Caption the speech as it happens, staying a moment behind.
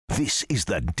This is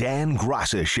the Dan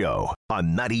Graca Show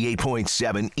on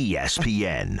 98.7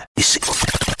 ESPN. This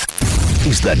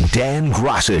is the Dan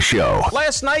Graca Show.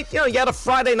 Last night, you had a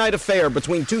Friday night affair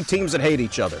between two teams that hate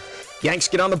each other. Yanks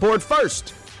get on the board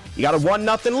first. You got a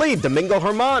 1-0 lead. Domingo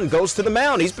Germán goes to the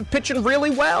mound. He's been pitching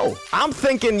really well. I'm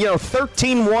thinking,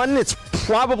 13-1, it's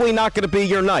probably not going to be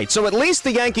your night. So at least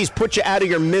the Yankees put you out of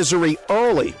your misery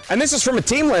early. And this is from a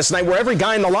team last night where every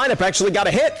guy in the lineup actually got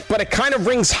a hit. But it kind of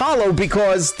rings hollow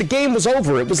because the game was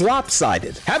over. It was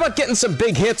lopsided. How about getting some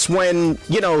big hits when,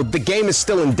 the game is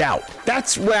still in doubt?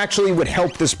 That's what actually would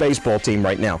help this baseball team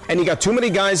right now. And you got too many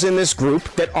guys in this group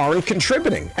that aren't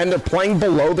contributing. And they're playing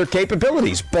below their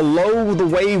capabilities, below the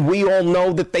way we all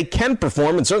know that they can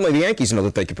perform, and certainly the Yankees know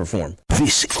that they can perform.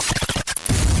 This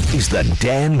is the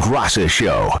Dan Graca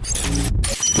Show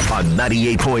on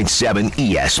 98.7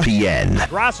 ESPN.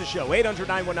 Graca Show,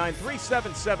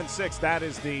 800-919-3776. That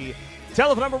is the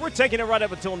telephone number. We're taking it right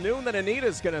up until noon. Then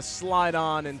Anita's going to slide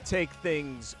on and take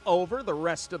things over the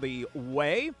rest of the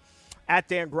way. At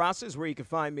Dan Graca is where you can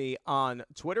find me on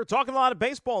Twitter. Talking a lot of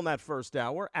baseball in that first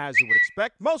hour, as you would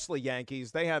expect. Mostly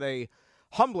Yankees. They had a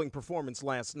humbling performance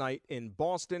last night in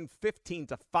Boston,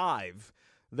 15-5.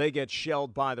 They get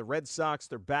shelled by the Red Sox.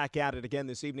 They're back at it again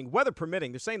this evening. Weather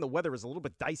permitting. They're saying the weather is a little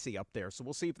bit dicey up there, so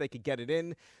we'll see if they could get it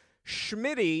in.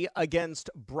 Schmitty against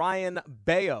Brian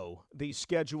Bayo, the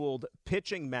scheduled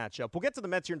pitching matchup. We'll get to the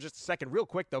Mets here in just a second. Real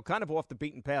quick, though, kind of off the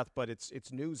beaten path, but it's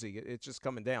newsy. It's just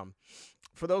coming down.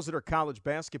 For those that are college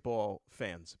basketball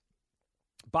fans,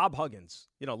 Bob Huggins,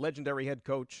 legendary head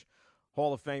coach,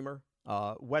 Hall of Famer,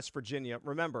 West Virginia.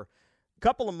 Remember, a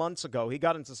couple of months ago, he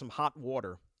got into some hot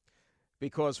water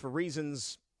because for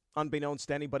reasons unbeknownst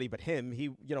to anybody but him,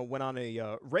 he, went on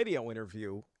a radio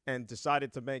interview and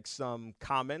decided to make some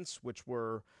comments which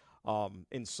were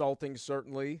insulting,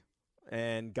 certainly,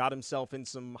 and got himself in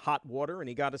some hot water, and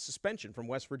he got a suspension from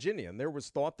West Virginia. And there was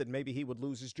thought that maybe he would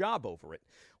lose his job over it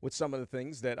with some of the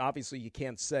things that obviously you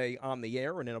can't say on the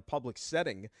air and in a public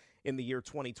setting in the year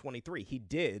 2023. He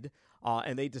did,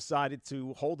 and they decided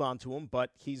to hold on to him, but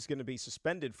he's going to be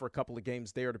suspended for a couple of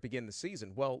games there to begin the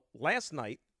season. Well, last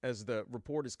night, as the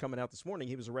report is coming out this morning,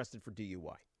 he was arrested for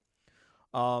DUI.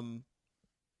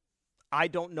 I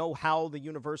don't know how the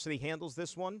university handles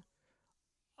this one.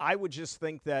 I would just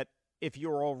think that if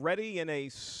you're already in a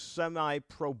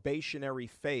semi-probationary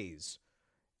phase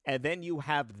and then you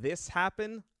have this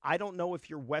happen, I don't know if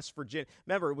you're West Virginia.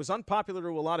 Remember, it was unpopular to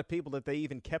a lot of people that they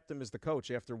even kept him as the coach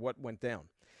after what went down.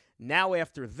 Now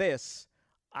after this,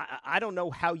 I don't know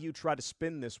how you try to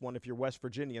spin this one if you're West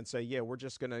Virginia and say, yeah, we're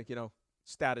just going to,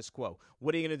 status quo.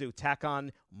 What are you going to do? Tack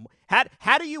on?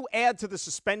 How do you add to the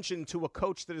suspension to a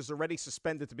coach that is already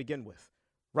suspended to begin with,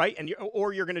 right?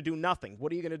 Or you're going to do nothing.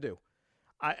 What are you going to do?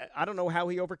 I don't know how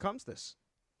he overcomes this,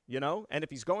 And if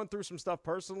he's going through some stuff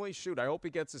personally, shoot, I hope he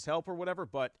gets his help or whatever.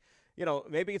 But,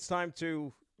 maybe it's time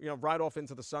to, ride off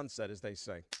into the sunset, as they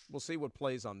say. We'll see what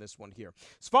plays on this one here.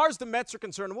 As far as the Mets are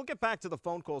concerned, and we'll get back to the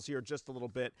phone calls here just a little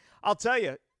bit. I'll tell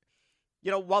you,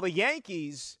 while the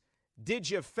Yankees did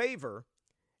you a favor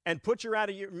and put you out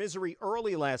of your misery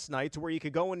early last night to where you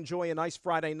could go and enjoy a nice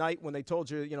Friday night when they told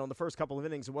you, in the first couple of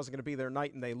innings it wasn't going to be their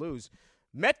night and they lose.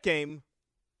 Met game,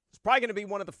 it's probably going to be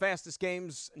one of the fastest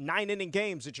games, 9-inning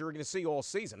games that you're going to see all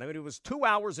season. I mean, it was 2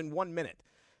 hours and 1 minute.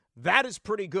 That is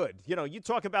pretty good. You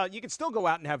talk about, you can still go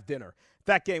out and have dinner.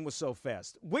 That game was so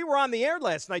fast. We were on the air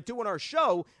last night doing our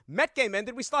show. Met game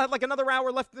ended. We still had like another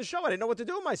hour left in the show. I didn't know what to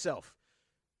do with myself.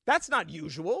 That's not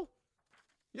usual.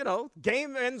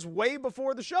 Game ends way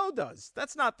before the show does.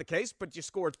 That's not the case, but you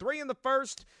scored 3 in the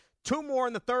first, 2 more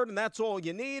in the third, and that's all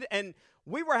you need. And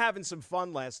we were having some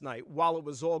fun last night while it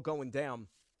was all going down.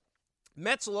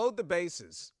 Mets load the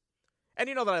bases. And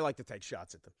you know that I like to take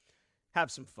shots at them. Have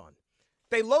some fun.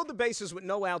 They load the bases with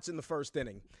no outs in the first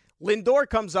inning. Lindor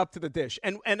comes up to the dish.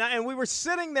 And we were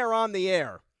sitting there on the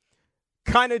air,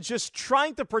 kind of just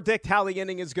trying to predict how the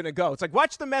inning is going to go. It's like,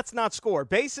 watch the Mets not score.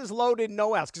 Bases loaded,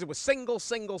 no outs, because it was single,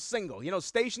 single, single.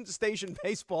 Station-to-station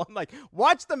baseball. I'm like,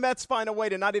 watch the Mets find a way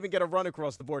to not even get a run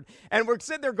across the board. And we're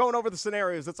sitting there going over the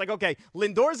scenarios. It's like, okay,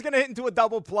 Lindor's going to hit into a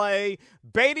double play.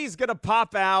 Beatty's going to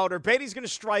pop out, or Beatty's going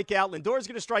to strike out. Lindor's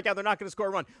going to strike out. They're not going to score a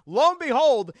run. Lo and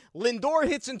behold, Lindor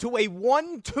hits into a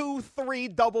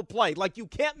 1-2-3 double play. Like, you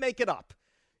can't make it up.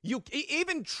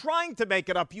 Even trying to make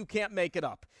it up, you can't make it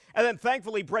up. And then,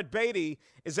 thankfully, Brett Beatty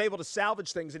is able to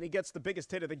salvage things, and he gets the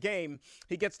biggest hit of the game.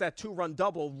 He gets that 2-run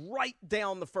double right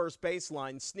down the first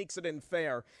baseline, sneaks it in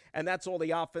fair, and that's all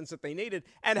the offense that they needed.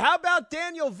 And how about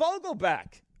Daniel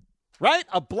Vogelback, right?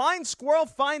 A blind squirrel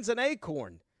finds an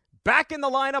acorn. Back in the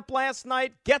lineup last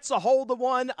night, gets a hold of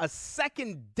one, a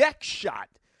second deck shot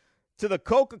to the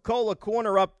Coca-Cola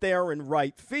corner up there in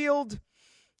right field.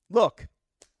 Look,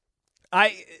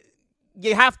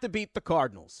 you have to beat the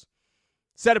Cardinals.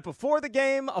 Said it before the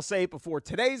game. I'll say it before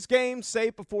today's game. Say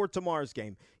it before tomorrow's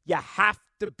game. You have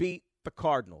to beat the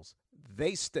Cardinals.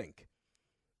 They stink.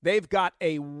 They've got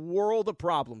a world of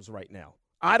problems right now.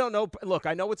 I don't know. Look,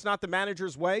 I know it's not the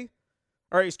manager's way.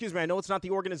 Or, excuse me, I know it's not the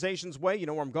organization's way. You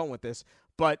know where I'm going with this.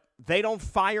 But they don't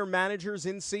fire managers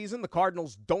in season. The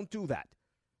Cardinals don't do that.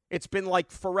 It's been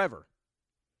like forever.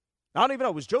 I don't even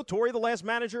know. Was Joe Torre the last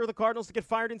manager of the Cardinals to get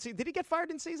fired in season? Did he get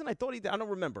fired in season? I thought he did. I don't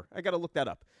remember. I got to look that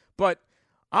up. But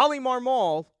Ali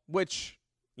Marmol, which,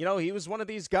 you know, he was one of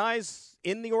these guys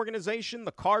in the organization,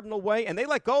 the Cardinal way, and they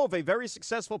let go of a very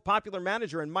successful, popular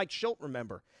manager, and Mike Schilt,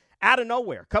 remember, out of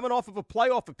nowhere, coming off of a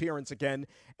playoff appearance again,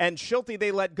 and Schilty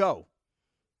they let go.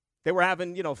 They were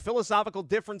having, you know, philosophical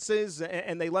differences,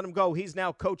 and they let him go. He's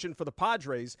now coaching for the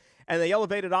Padres, and they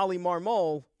elevated Ali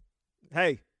Marmol.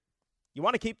 Hey, you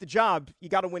want to keep the job, you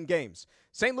got to win games.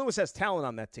 St. Louis has talent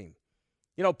on that team.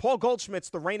 You know, Paul Goldschmidt's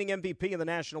the reigning MVP in the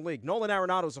National League. Nolan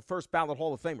Arenado's a first-ballot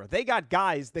Hall of Famer. They got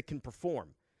guys that can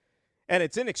perform, and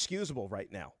it's inexcusable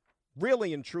right now,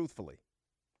 really and truthfully.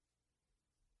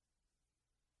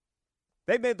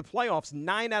 They've made the playoffs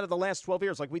 9 out of the last 12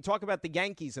 years. Like we talk about the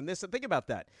Yankees and this, and think about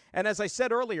that. And as I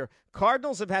said earlier,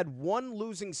 Cardinals have had one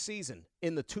losing season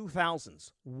in the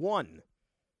 2000s. One.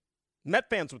 Met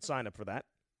fans would sign up for that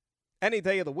any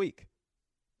day of the week.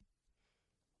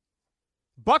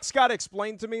 Bucks got to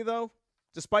explain to me, though,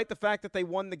 despite the fact that they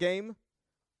won the game,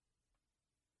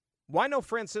 why no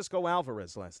Francisco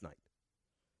Alvarez last night?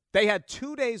 They had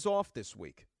 2 days off this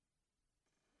week.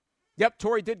 Yep,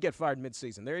 Torrey did get fired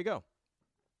midseason. There you go.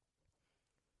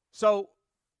 So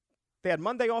they had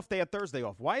Monday off, they had Thursday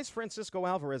off. Why is Francisco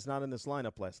Alvarez not in this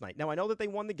lineup last night? Now, I know that they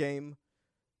won the game,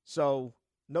 so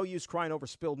no use crying over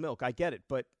spilled milk. I get it,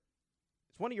 but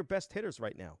he's one of your best hitters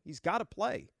right now. He's got to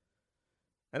play.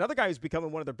 Another guy who's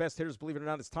becoming one of their best hitters, believe it or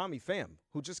not, is Tommy Pham,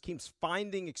 who just keeps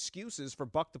finding excuses for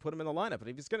Buck to put him in the lineup. And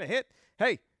if he's going to hit,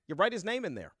 hey, you write his name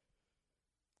in there.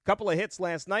 Couple of hits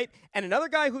last night. And another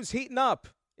guy who's heating up,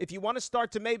 if you want to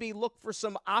start to maybe look for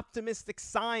some optimistic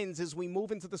signs as we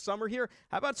move into the summer here,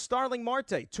 how about Starling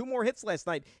Marte? 2 more hits last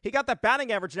night. He got that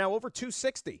batting average now over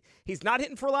 260. He's not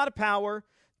hitting for a lot of power,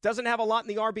 doesn't have a lot in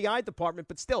the RBI department,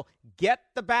 but still, get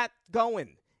the bat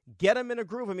going. Get him in a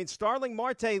groove. I mean, Starling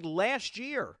Marte last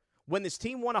year, when this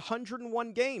team won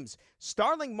 101 games,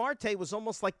 Starling Marte was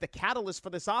almost like the catalyst for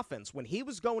this offense. When he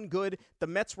was going good, the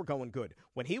Mets were going good.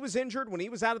 When he was injured, when he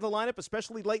was out of the lineup,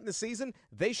 especially late in the season,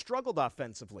 they struggled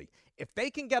offensively. If they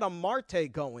can get a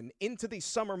Marte going into these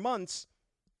summer months,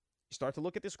 you start to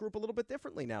look at this group a little bit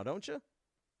differently now, don't you?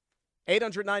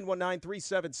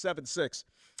 800-919-3776.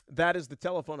 That is the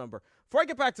telephone number. Before I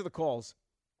get back to the calls,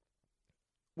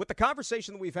 with the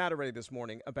conversation that we've had already this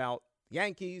morning about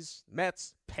Yankees,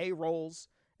 Mets, payrolls,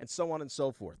 and so on and so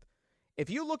forth, if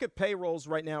you look at payrolls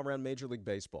right now around Major League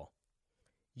Baseball,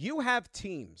 you have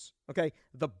teams, okay,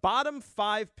 the bottom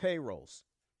 5 payrolls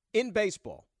in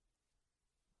baseball: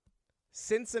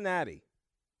 Cincinnati,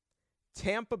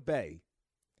 Tampa Bay,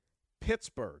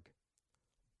 Pittsburgh,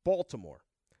 Baltimore.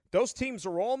 Those teams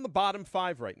are all in the bottom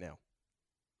 5 right now.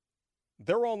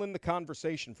 They're all in the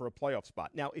conversation for a playoff spot.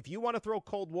 Now, if you want to throw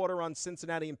cold water on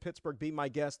Cincinnati and Pittsburgh, be my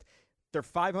guest. They're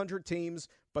 500 teams,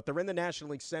 but they're in the National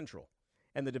League Central,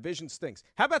 and the division stinks.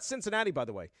 How about Cincinnati, by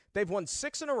the way? They've won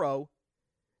 6 in a row.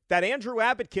 That Andrew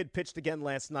Abbott kid pitched again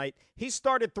last night. He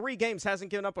started 3 games,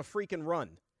 hasn't given up a freaking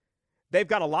run. They've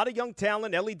got a lot of young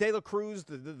talent. Ellie De La Cruz,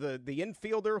 the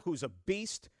infielder, who's a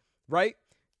beast, right?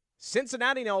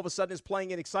 Cincinnati now all of a sudden is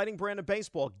playing an exciting brand of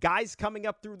baseball. Guys coming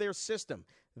up through their system.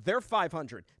 They're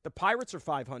 500. The Pirates are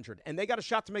 500, and they got a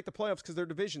shot to make the playoffs because their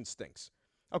division stinks.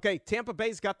 Okay, Tampa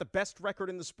Bay's got the best record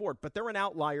in the sport, but they're an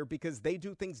outlier because they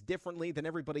do things differently than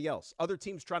everybody else. Other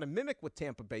teams try to mimic what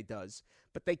Tampa Bay does,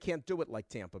 but they can't do it like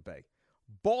Tampa Bay.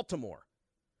 Baltimore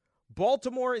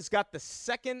has got the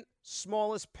second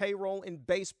smallest payroll in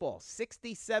baseball,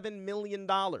 $67 million.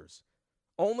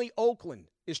 Only Oakland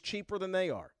is cheaper than they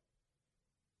are.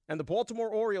 And the Baltimore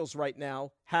Orioles right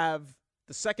now have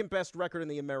the second best record in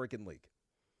the American League.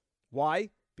 Why?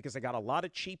 Because they got a lot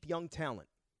of cheap young talent.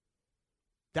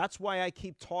 That's why I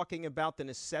keep talking about the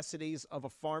necessities of a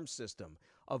farm system,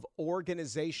 of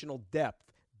organizational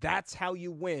depth. That's how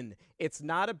you win. It's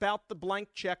not about the blank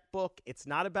checkbook. It's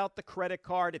not about the credit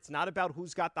card. It's not about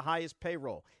who's got the highest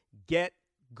payroll. Get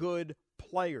good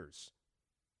players.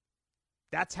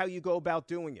 That's how you go about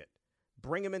doing it.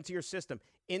 Bring them into your system.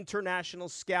 International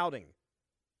scouting.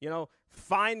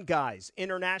 Find guys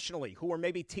internationally who are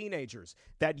maybe teenagers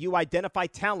that you identify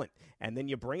talent, and then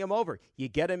you bring them over. You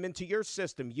get them into your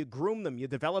system. You groom them. You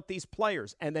develop these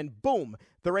players, and then, boom,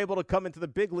 they're able to come into the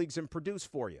big leagues and produce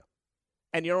for you.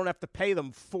 And you don't have to pay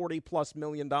them $40+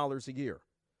 million a year.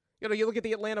 You look at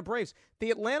the Atlanta Braves.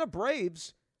 The Atlanta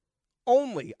Braves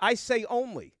only, I say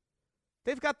only,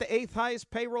 they've got the 8th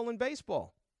highest payroll in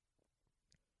baseball.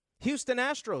 Houston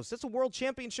Astros, that's a world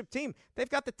championship team. They've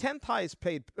got the 10th highest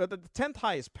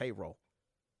payroll.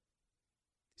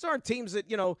 These aren't teams that,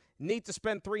 need to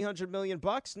spend $300 million.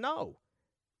 No.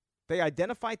 They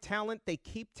identify talent, they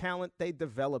keep talent, they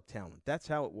develop talent. That's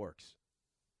how it works.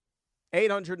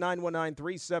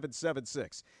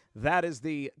 800-919-3776. That is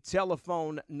the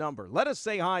telephone number. Let us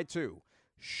say hi to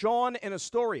Sean in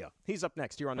Astoria. He's up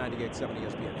next here on 98.7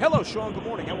 ESPN. Hello, Sean. Good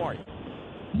morning. How are you?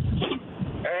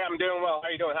 Hey, I'm doing well. How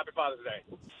are you doing? Happy Father's Day.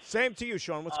 Same to you,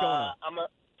 Sean. What's going on?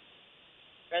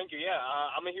 Thank you. Yeah,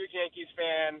 I'm a huge Yankees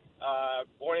fan.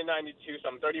 Born in '92, so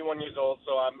I'm 31 years old.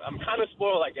 So I'm kind of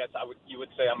spoiled, I guess. You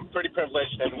would say I'm pretty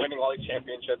privileged in winning all these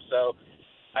championships. So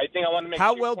I think I want to make.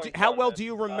 How well do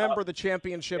you remember the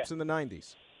championships in the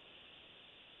 '90s?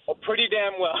 Well, pretty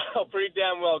damn well. Pretty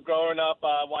damn well. Growing up,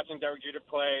 watching Derek Jeter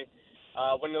play,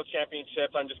 winning those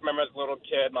championships. I just remember as a little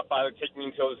kid, my father taking me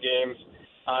into those games.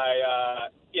 I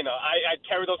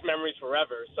carry those memories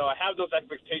forever. So I have those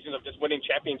expectations of just winning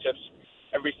championships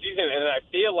every season. And I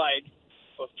feel like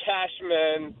with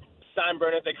Cashman,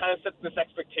 Steinbrenner, they kind of set this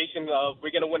expectation of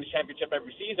we're going to win a championship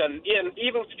every season. And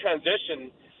even with the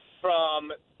transition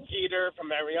from Jeter, from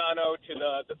Mariano to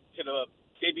the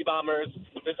Baby Bombers,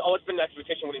 there's always been an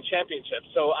expectation of winning championships.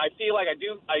 So I feel like I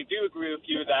do agree with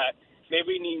you that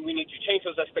maybe we need to change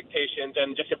those expectations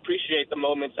and just appreciate the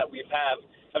moments that we've had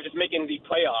of just making the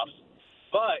playoffs.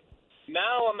 But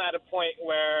now I'm at a point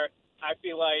where I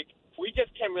feel like we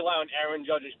just can't rely on Aaron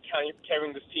Judge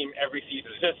carrying this team every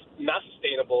season. It's just not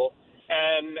sustainable,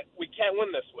 and we can't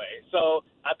win this way. So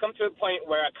I've come to a point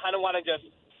where I kind of want to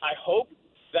I hope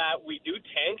that we do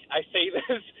tank. I say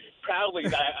this proudly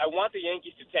that I want the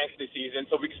Yankees to tank this season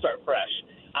so we can start fresh.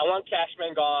 I want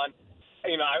Cashman gone.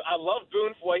 I love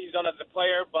Boone for what he's done as a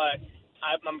player, but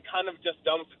I'm kind of just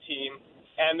done with the team.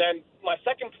 And then my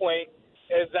second point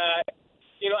is that,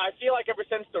 I feel like ever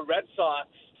since the Red Sox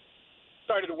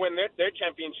started to win their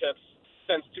championships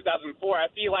since 2004, I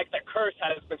feel like that curse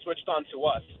has been switched on to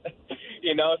us.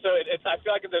 So I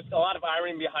feel like there's a lot of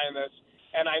irony behind this.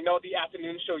 And I know the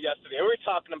afternoon show yesterday, we were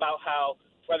talking about how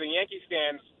whether Yankees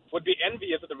fans would be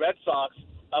envious of the Red Sox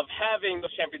of having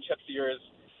those championship years,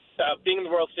 being in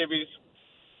the World Series,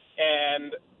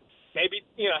 and maybe,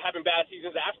 having bad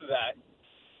seasons after that.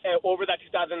 Over that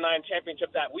 2009 championship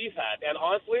that we've had. And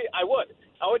honestly, I would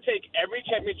take every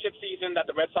championship season that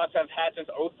the Red Sox have had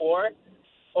since 2004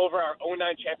 over our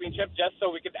 2009 championship just so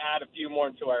we could add a few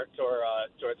more to our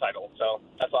title. So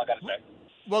that's all I got to say.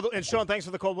 Well, and Sean, thanks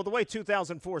for the call. Well, the way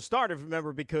 2004 started,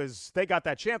 remember, because they got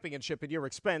that championship at your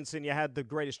expense and you had the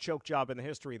greatest choke job in the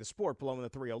history of the sport blowing the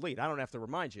 3-0 lead. I don't have to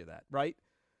remind you of that, right?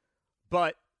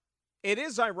 But it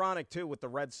is ironic, too, with the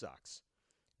Red Sox.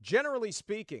 Generally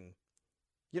speaking,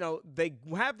 they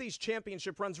have these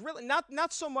championship runs, really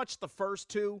not so much the first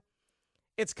two.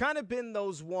 It's kind of been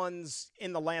those ones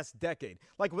in the last decade.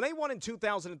 Like when they won in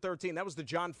 2013, that was the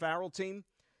John Farrell team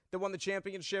that won the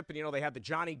championship. And, they had the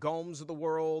Johnny Gomes of the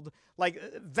world. Like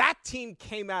that team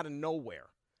came out of nowhere.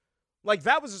 Like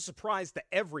that was a surprise to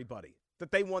everybody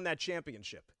that they won that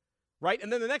championship, right? And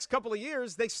then the next couple of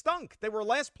years, they stunk. They were a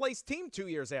last place team 2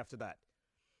 years after that.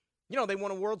 They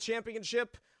won a world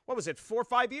championship, 4 or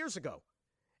 5 years ago.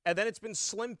 And then it's been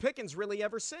slim pickings really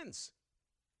ever since.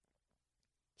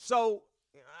 So,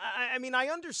 I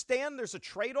understand there's a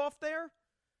trade-off there.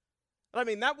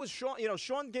 That was Sean.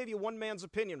 Sean gave you one man's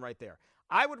opinion right there.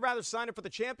 I would rather sign up for the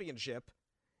championship,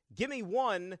 give me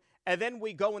one, and then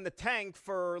we go in the tank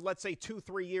for, let's say,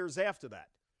 2-3 years after that.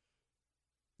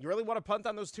 You really want to punt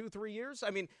on those 2-3 years?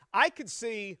 I could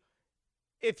see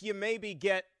if you maybe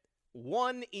get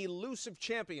one elusive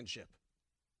championship.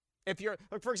 If you're,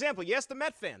 for example, you ask the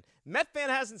Met fan. Met fan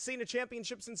hasn't seen a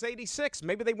championship since '86.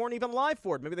 Maybe they weren't even alive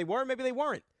for it. Maybe they were, maybe they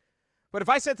weren't. But if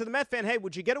I said to the Met fan, hey,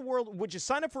 would you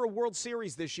sign up for a World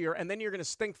Series this year and then you're going to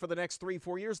stink for the next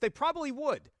 3-4 years? They probably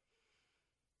would.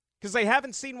 Because they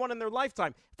haven't seen one in their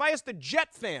lifetime. If I asked a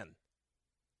Jet fan,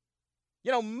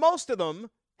 most of them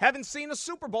haven't seen a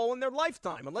Super Bowl in their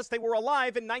lifetime unless they were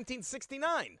alive in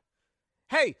 1969.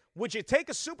 Hey, would you take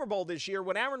a Super Bowl this year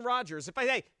when Aaron Rodgers,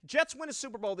 Jets win a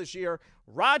Super Bowl this year,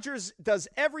 Rodgers does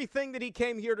everything that he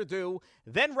came here to do,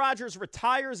 then Rodgers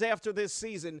retires after this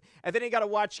season, and then you got to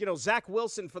watch, Zach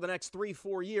Wilson for the next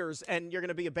 3-4 years, and you're going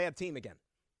to be a bad team again.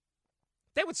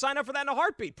 They would sign up for that in a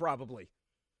heartbeat, probably.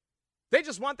 They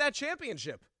just want that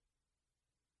championship.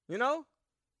 You know?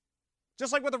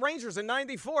 Just like with the Rangers in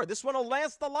 94. This one will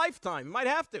last a lifetime. Might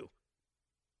have to.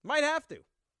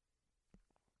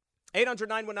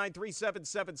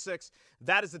 800-919-3776.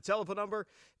 That is the telephone number.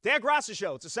 Dan Graca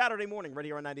Show. It's a Saturday morning right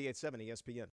here on 98.7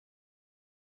 ESPN.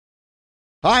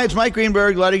 Hi, it's Mike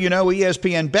Greenberg letting you know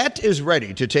ESPN Bet is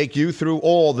ready to take you through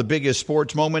all the biggest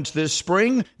sports moments this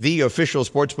spring. The official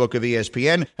sportsbook of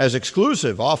ESPN has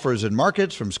exclusive offers and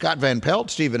markets from Scott Van Pelt,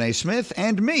 Stephen A. Smith,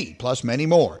 and me, plus many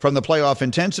more. From the playoff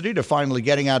intensity to finally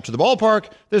getting out to the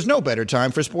ballpark, there's no better time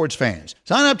for sports fans.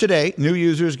 Sign up today. New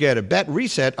users get a bet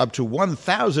reset up to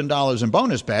 $1,000 in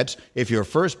bonus bets if your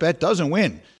first bet doesn't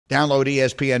win. Download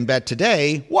ESPN Bet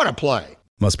today. What a play.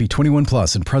 Must be 21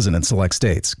 plus and present in select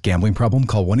states. Gambling problem?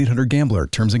 Call 1-800-GAMBLER.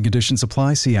 Terms and conditions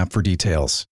apply. See app for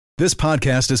details. This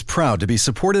podcast is proud to be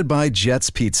supported by Jets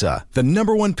Pizza, the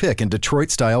 #1 pick in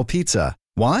Detroit-style pizza.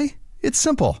 Why? It's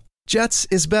simple. Jets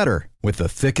is better. With the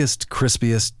thickest,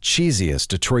 crispiest, cheesiest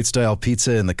Detroit-style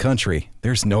pizza in the country,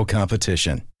 there's no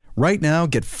competition. Right now,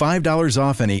 get $5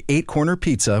 off any 8-corner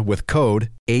pizza with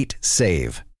code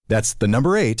 8SAVE. That's the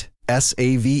number 8,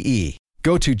 SAVE.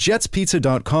 Go to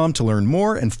jetspizza.com to learn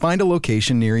more and find a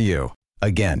location near you.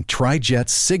 Again, try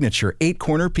Jet's signature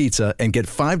 8-corner pizza and get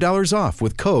 $5 off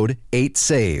with code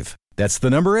 8SAVE. That's the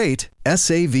number 8,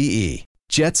 SAVE.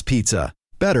 Jet's Pizza.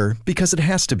 Better because it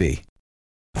has to be.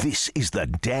 This is the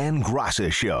Dan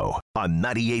Graca Show on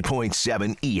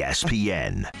 98.7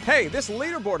 ESPN. Hey, this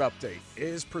leaderboard update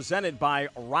is presented by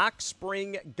Rock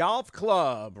Spring Golf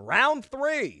Club. Round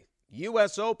 3,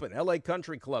 U.S. Open, L.A.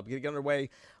 Country Club, getting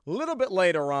underway a little bit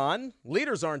later on.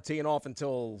 Leaders aren't teeing off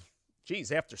until,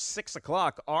 after 6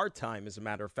 o'clock our time, as a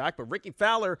matter of fact. But Ricky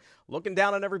Fowler looking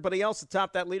down on everybody else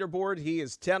atop that leaderboard. He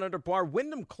is 10 under par.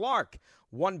 Wyndham Clark,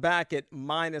 one back at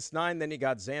 -9. Then you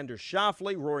got Xander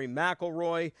Schauffele, Rory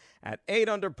McIlroy at 8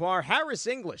 under par. Harris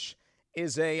English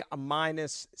is a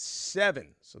 -7.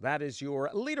 So that is your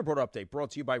leaderboard update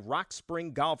brought to you by Rock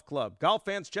Spring Golf Club. Golf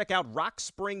fans, check out Rock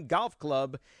Spring Golf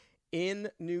Club in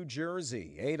New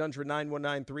Jersey.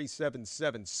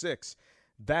 800-919-3776.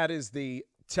 That is the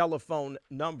telephone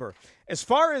number. As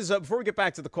far as, before we get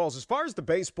back to the calls, as far as the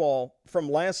baseball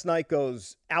from last night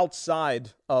goes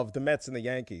outside of the Mets and the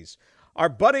Yankees, our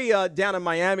buddy down in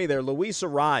Miami there, Luis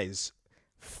Arraez,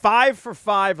 5 for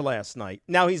 5 last night.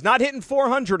 Now, he's not hitting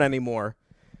 400 anymore.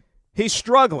 He's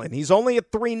struggling. He's only at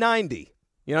 390.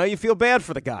 You know, you feel bad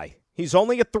for the guy. He's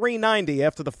only at 390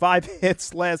 after the 5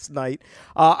 hits last night.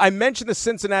 I mentioned the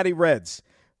Cincinnati Reds.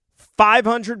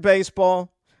 500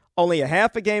 baseball, only a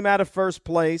half a game out of first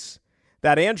place.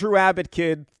 That Andrew Abbott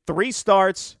kid, 3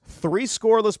 starts, 3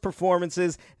 scoreless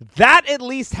performances. That at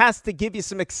least has to give you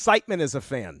some excitement as a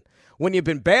fan. When you've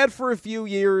been bad for a few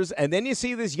years and then you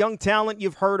see this young talent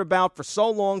you've heard about for so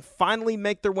long finally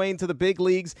make their way into the big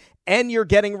leagues and you're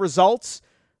getting results,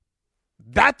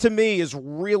 that to me is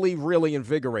really, really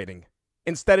invigorating.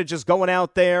 Instead of just going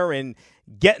out there and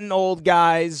getting old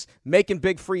guys, making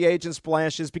big free agent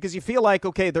splashes, because you feel like,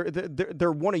 okay,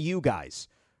 they're one of you guys,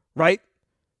 right?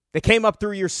 They came up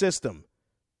through your system.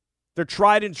 They're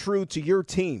tried and true to your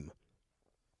team.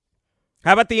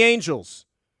 How about the Angels?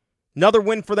 Another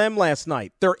win for them last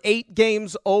night. They're 8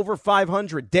 games over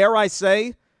 500. Dare I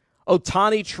say,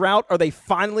 Ohtani, Trout, are they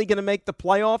finally going to make the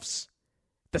playoffs?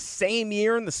 The same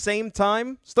year and the same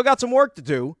time? Still got some work to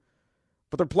do.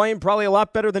 But they're playing probably a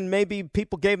lot better than maybe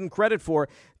people gave them credit for.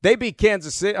 They beat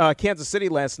Kansas City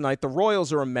last night. The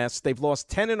Royals are a mess. They've lost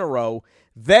 10 in a row.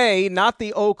 They, not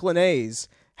the Oakland A's,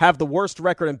 have the worst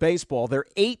record in baseball. They're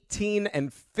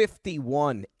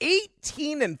 18-51.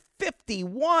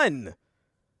 18-51.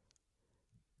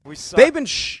 We suck. They've been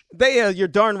you're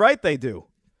darn right they do.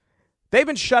 They've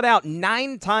been shut out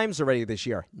 9 times already this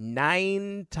year.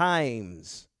 9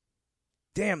 times.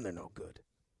 Damn, they're no good.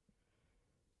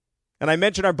 And I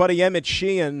mentioned our buddy Emmett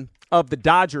Sheehan of the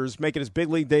Dodgers making his big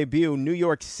league debut, New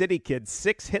York City kid,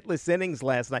 6 hitless innings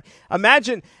last night.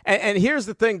 Imagine, and here's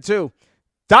the thing, too.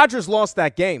 Dodgers lost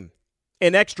that game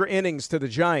in extra innings to the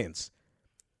Giants.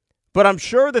 But I'm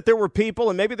sure that there were people,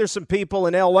 and maybe there's some people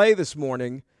in L.A. this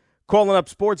morning, calling up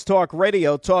Sports Talk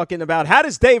Radio talking about how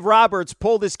does Dave Roberts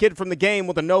pull this kid from the game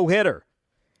with a no-hitter?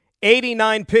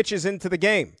 89 pitches into the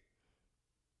game.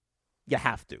 You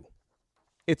have to.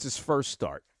 It's his first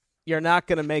start. You're not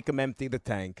going to make him empty the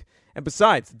tank. And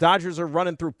besides, the Dodgers are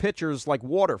running through pitchers like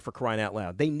water, for crying out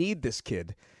loud. They need this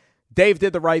kid. Dave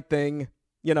did the right thing.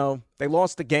 You know, they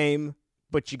lost the game,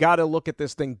 but you got to look at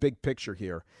this thing big picture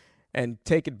here and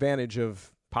take advantage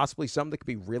of possibly something that could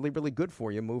be really, really good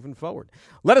for you moving forward.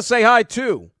 Let us say hi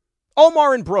to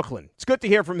Omar in Brooklyn. It's good to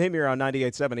hear from him here on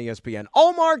 98.7 ESPN.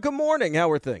 Omar, good morning.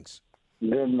 How are things?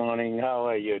 Good morning. How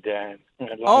are you, Dan?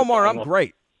 Omar, I'm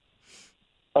great.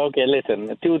 Okay,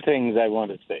 listen, two things I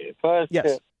want to say. First,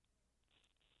 Yes.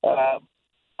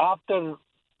 After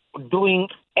doing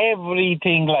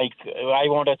everything like I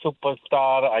want a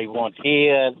superstar, I want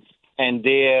here and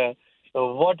there,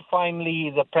 what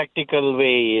finally the practical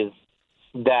way is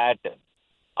that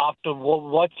after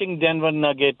watching Denver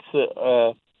Nuggets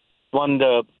won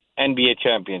the NBA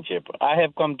championship, I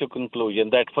have come to conclusion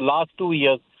that for last 2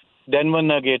 years, Denver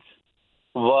Nuggets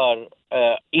were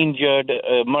injured.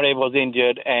 Murray was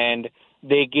injured, and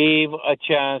they gave a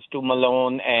chance to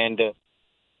Malone and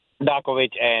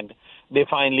Darkovic, and they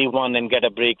finally won and get a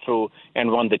breakthrough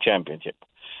and won the championship.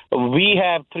 We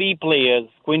have three players,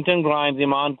 Quentin Grimes,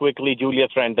 Iman Quickly,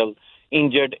 Julius Randle,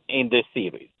 injured in this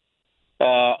series.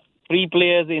 Three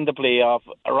players in the playoff,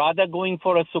 rather going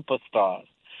for a superstar.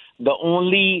 The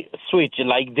only switch,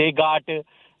 like they got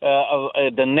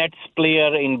the Nets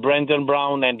player in Brandon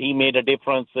Brown, and he made a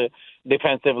difference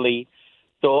defensively.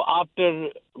 So after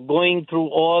going through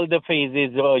all the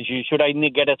phases, should I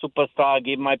get a superstar,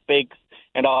 give my picks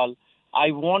and all,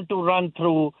 I want to run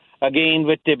through again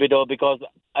with Thibodeau because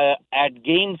at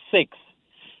Game 6,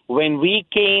 when we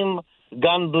came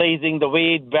gun blazing, the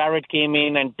way Barrett came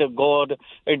in and got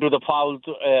into the foul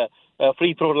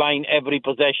free throw line every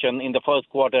possession in the first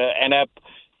quarter and up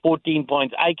 14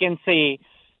 points, I can say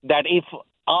that if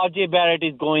R.J. Barrett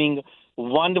is going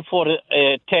 1 for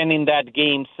 10 in that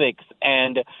Game 6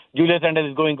 and Julius Randle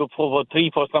is going for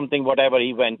 3 for something, whatever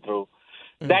he went through,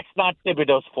 that's not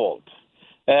Thibodeau's fault.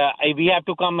 We have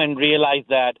to come and realize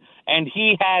that. And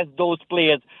he has those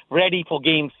players ready for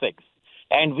Game 6.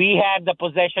 And we had the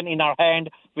possession in our hand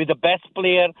with the best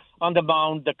player on the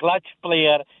mound, the clutch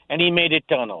player, and he made it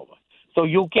turnover. So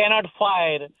you cannot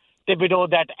fire Thibodeau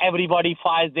that everybody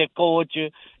fires their coach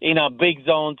in a big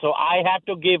zone. So I have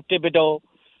to give Thibodeau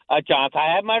a chance.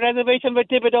 I have my reservation with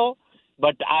Thibodeau,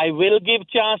 but I will give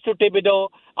chance to Thibodeau.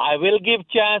 I will give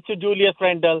chance to Julius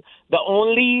Randle. The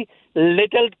only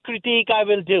little critique I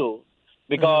will do,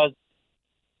 because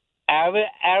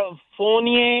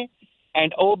Fournier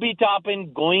and Obi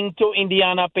Toppin going to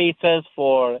Indiana Pacers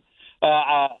for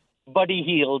Buddy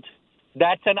Hield,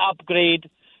 that's an upgrade.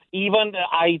 Even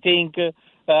I think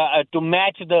to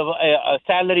match the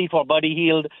salary for Buddy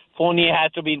Hield, Fournier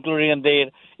has to be included in there.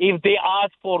 If they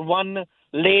ask for one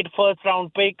late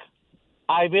first-round pick,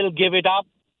 I will give it up,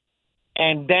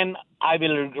 and then I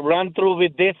will run through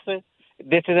with this.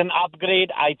 This is an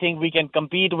upgrade. I think we can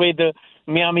compete with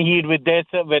Miami Heat with this,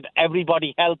 with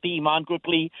everybody healthy. Iman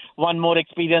Quickly, one more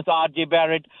experience. R.J.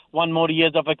 Barrett, 1 more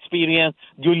years of experience.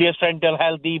 Julius Randle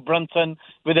healthy. Brunson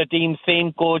with the team,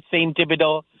 same coach, same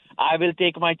Thibodeau. I will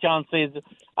take my chances.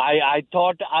 I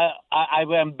thought I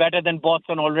am better than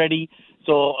Boston already.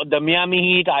 So the Miami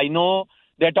Heat, I know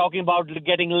they're talking about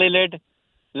getting Lillard.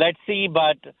 Let's see,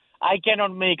 but I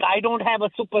don't have a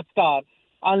superstar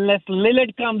unless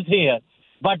Lillard comes here.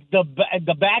 But the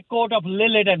backcourt of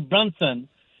Lillard and Brunson.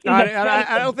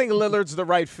 I don't think Lillard's the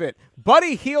right fit.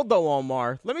 Buddy Hield, though,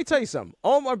 Omar, let me tell you something.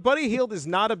 Buddy Hield is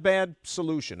not a bad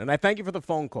solution, and I thank you for the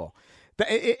phone call.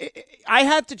 I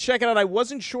had to check it out. I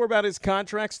wasn't sure about his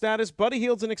contract status. Buddy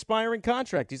Hield's an expiring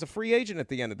contract. He's a free agent at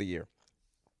the end of the year.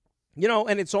 You know,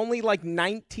 and it's only like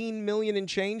 $19 million and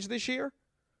change this year.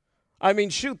 I mean,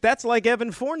 shoot, that's like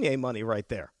Evan Fournier money right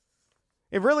there.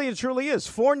 It really and truly is.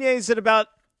 Fournier's at about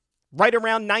right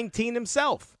around 19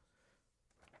 himself.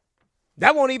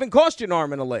 That won't even cost you an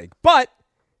arm and a leg. But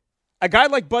a guy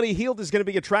like Buddy Hield is going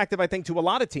to be attractive, I think, to a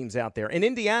lot of teams out there. And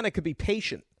Indiana could be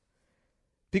patient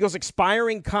because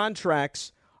expiring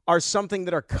contracts are something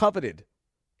that are coveted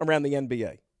around the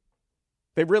NBA.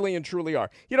 They really and truly are.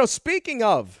 You know, speaking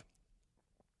of,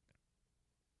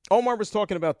 Omar was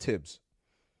talking about Tibbs.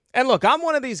 And look, I'm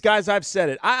one of these guys, I've said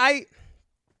it. I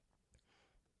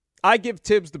give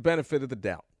Tibbs the benefit of the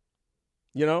doubt.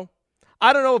 You know?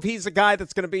 I don't know if he's a guy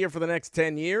that's going to be here for the next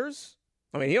 10 years.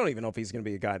 I mean, you don't even know if he's going to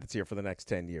be a guy that's here for the next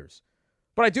 10 years.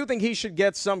 But I do think he should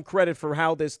get some credit for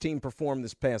how this team performed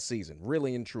this past season,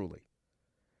 really and truly.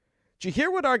 Did you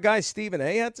hear what our guy Stephen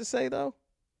A. had to say, though?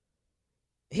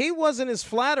 He wasn't as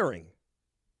flattering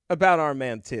about our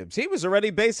man Tibbs. He was already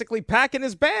basically packing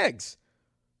his bags.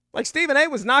 Like Stephen A.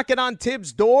 was knocking on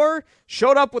Tibbs' door,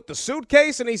 showed up with the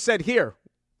suitcase, and he said, here,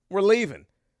 we're leaving.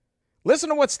 Listen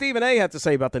to what Stephen A. had to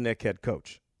say about the Knicks head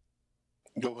coach.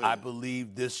 I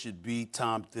believe this should be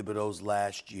Tom Thibodeau's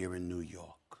last year in New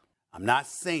York. I'm not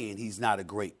saying he's not a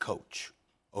great coach,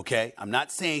 okay? I'm not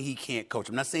saying he can't coach.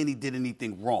 I'm not saying he did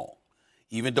anything wrong.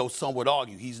 Even though some would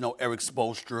argue he's no Eric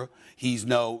Spoelstra, he's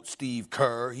no Steve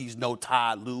Kerr, he's no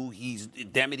Ty Lue, he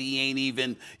ain't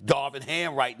even Darvin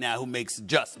Ham right now who makes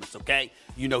adjustments, okay?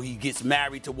 You know, he gets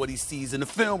married to what he sees in the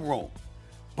film room.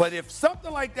 But if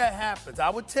something like that happens, I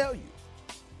would tell you,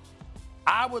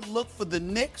 I would look for the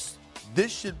Knicks.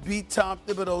 This should be Tom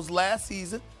Thibodeau's last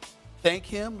season. Thank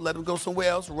him, let him go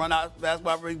somewhere else, run out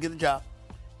basketball and get a job.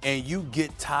 And you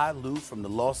get Ty Lue from the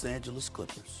Los Angeles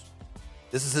Clippers.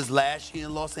 This is his last year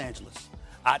in Los Angeles.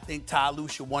 I think Ty Lue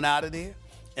should want out of there,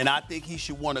 and I think he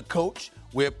should want a coach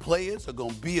where players are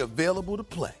going to be available to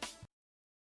play.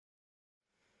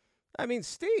 I mean,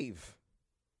 Steve,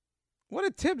 what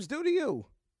did Tibbs do to you?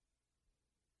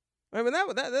 I mean,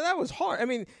 that was hard. I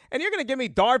mean, and you're going to give me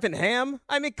Darvin Ham?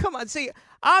 I mean, come on. See,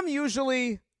 I'm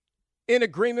usually in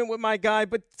agreement with my guy,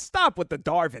 but stop with the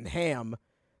Darvin Ham.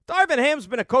 Darvin Ham's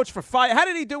been a coach for 5. How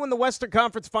did he do in the Western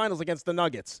Conference Finals against the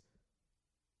Nuggets?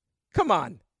 Come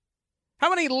on. How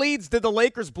many leads did the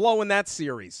Lakers blow in that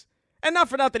series? And not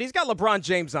for nothing, he's got LeBron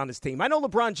James on his team. I know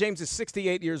LeBron James is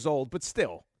 68 years old, but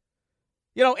still.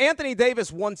 You know, Anthony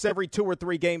Davis once every 2 or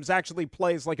 3 games actually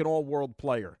plays like an all-world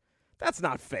player. That's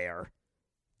not fair.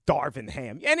 Darvin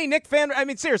Ham. Any Knick fan? I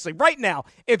mean, seriously, right now,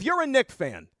 if you're a Knick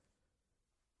fan,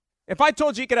 if I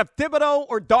told you could have Thibodeau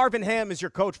or Darvin Ham as your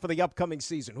coach for the upcoming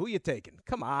season, who are you taking?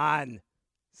 Come on.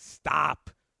 Stop.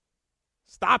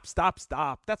 That's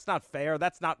not fair.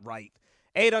 That's not right.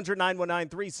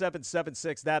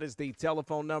 800-919-3776. That is the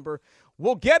telephone number.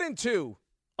 We'll get into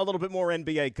a little bit more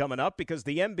NBA coming up because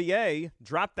the NBA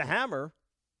dropped the hammer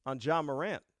on Ja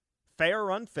Morant. Fair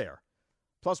or unfair?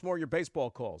 Plus more of your baseball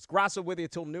calls. Grasso with you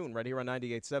till noon right here on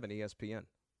 98.7 ESPN.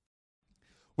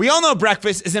 We all know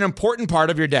breakfast is an important part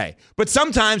of your day, but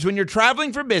sometimes when you're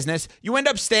traveling for business, you end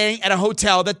up staying at a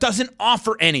hotel that doesn't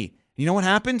offer any. You know what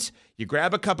happens? You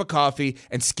grab a cup of coffee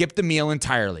and skip the meal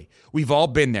entirely. We've all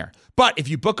been there. But if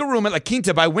you book a room at La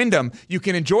Quinta by Wyndham, you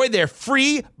can enjoy their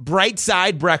free Bright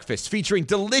Side breakfast featuring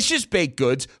delicious baked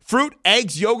goods, fruit,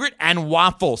 eggs, yogurt, and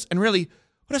waffles. And really,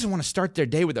 who doesn't want to start their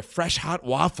day with a fresh, hot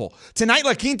waffle? Tonight,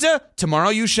 La Quinta, tomorrow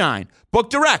you shine. Book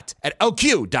direct at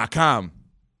lq.com.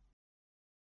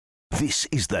 This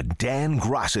is the Dan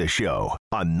Grasso Show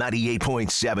on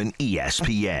 98.7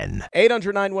 ESPN.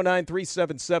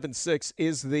 800-919-3776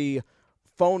 is the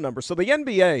phone number. So the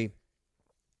NBA,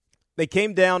 they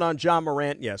came down on Ja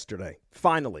Morant yesterday.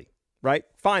 Finally, right?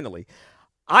 Finally.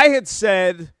 I had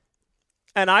said,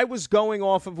 and I was going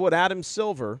off of what Adam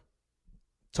Silver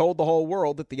told the whole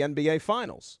world at the NBA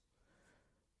Finals,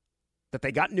 that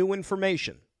they got new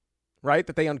information, right?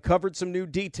 That they uncovered some new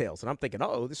details. And I'm thinking,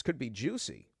 oh, this could be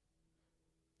juicy.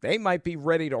 They might be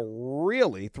ready to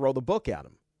really throw the book at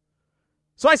him.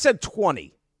 So I said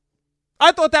 20.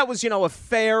 I thought that was, a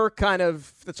fair kind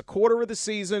of, that's a quarter of the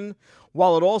season,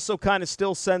 while it also kind of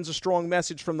still sends a strong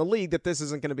message from the league that this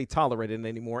isn't going to be tolerated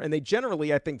anymore. And they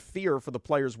generally, I think, fear for the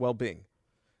player's well-being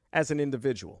as an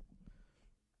individual.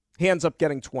 He ends up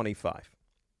getting 25.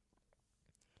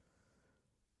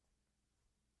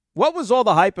 What was all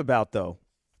the hype about, though,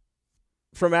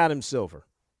 from Adam Silver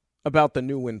about the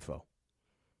new info?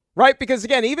 Right? Because,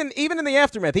 again, even in the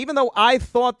aftermath, even though I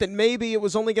thought that maybe it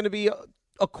was only going to be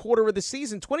a quarter of the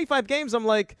season, 25 games, I'm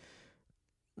like,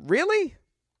 really?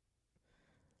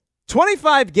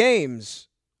 25 games,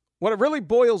 what it really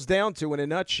boils down to in a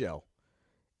nutshell,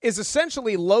 is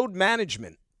essentially load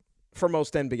management for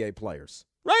most NBA players.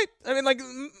 Right? I mean, like,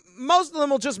 most of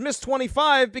them will just miss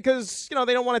 25 because,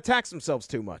 they don't want to tax themselves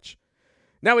too much.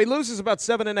 Now, he loses about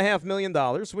 $7.5 million,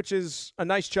 which is a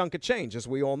nice chunk of change, as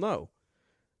we all know.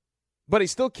 But he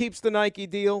still keeps the Nike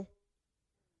deal.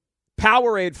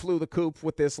 Powerade flew the coop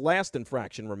with this last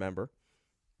infraction, remember.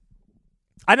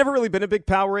 I've never really been a big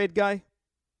Powerade guy.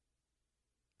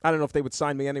 I don't know if they would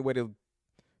sign me anyway to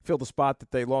fill the spot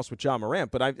that they lost with Ja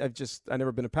Morant, but I've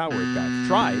never been a Powerade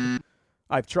guy.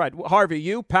 I've tried. Harvey,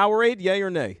 you, Powerade, yay or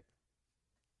nay?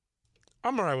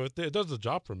 I'm all right with it. It does the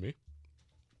job for me.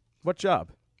 What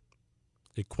job?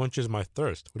 It quenches my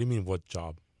thirst. What do you mean, what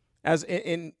job? As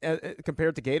in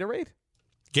compared to Gatorade?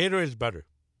 Gatorade is better.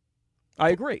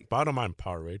 I agree. But I don't mind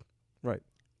Powerade. Right.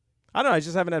 I don't know. I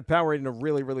just haven't had Powerade in a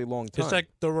really, really long time. It's like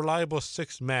the reliable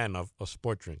sixth man of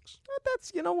sport drinks.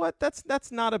 That's, you know what?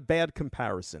 That's not a bad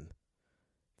comparison.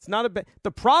 It's not a bad.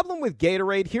 The problem with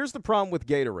Gatorade, here's the problem with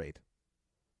Gatorade.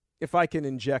 If I can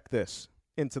inject this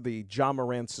into the Ja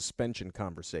Morant suspension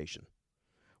conversation,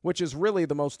 which is really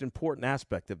the most important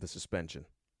aspect of the suspension.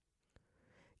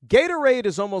 Gatorade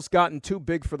has almost gotten too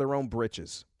big for their own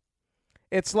britches.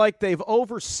 It's like they've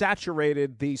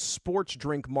oversaturated the sports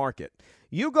drink market.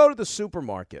 You go to the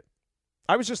supermarket.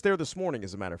 I was just there this morning,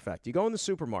 as a matter of fact. You go in the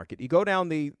supermarket. You go down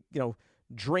the,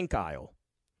 drink aisle.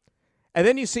 And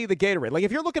then you see the Gatorade. Like,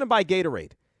 if you're looking to buy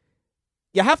Gatorade,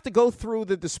 you have to go through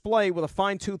the display with a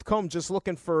fine-tooth comb just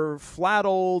looking for flat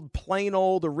old, plain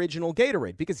old, original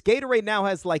Gatorade. Because Gatorade now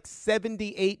has like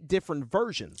 78 different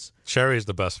versions. Cherry is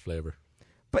the best flavor.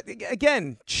 But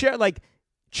again, cherry.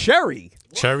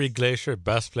 Cherry Glacier,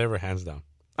 best flavor, hands down.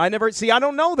 I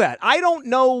don't know that. I don't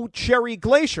know Cherry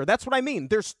Glacier. That's what I mean.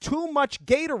 There's too much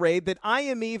Gatorade that I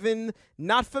am even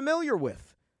not familiar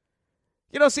with.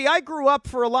 I grew up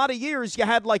for a lot of years. You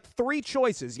had like three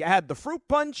choices. You had the fruit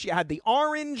punch, you had the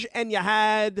orange, and you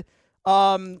had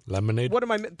lemonade. What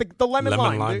am I? The lemon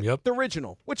lime, yep. the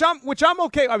original. Which I'm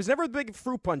okay. I was never a big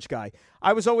fruit punch guy.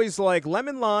 I was always like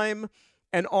lemon lime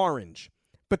and orange.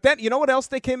 But then you know what else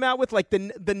they came out with? Like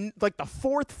the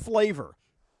fourth flavor.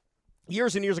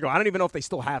 Years and years ago. I don't even know if they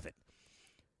still have it.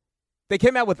 They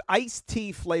came out with iced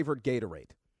tea flavored Gatorade.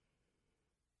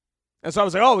 And so I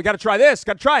was like, oh, we got to try this.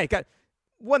 Got to try it.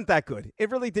 Wasn't that good. It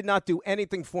really did not do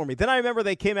anything for me. Then I remember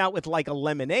they came out with like a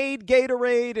lemonade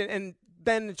Gatorade and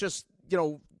then just,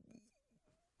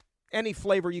 any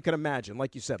flavor you can imagine.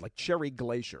 Like you said, like Cherry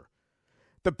Glacier.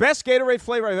 The best Gatorade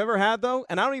flavor I've ever had, though,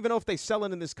 and I don't even know if they sell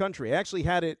it in this country. I actually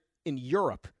had it in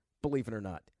Europe, believe it or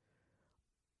not.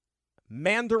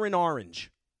 Mandarin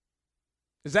orange.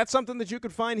 Is that something that you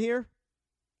could find here?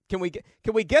 Can we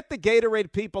get the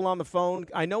Gatorade people on the phone?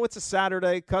 I know it's a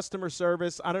Saturday, customer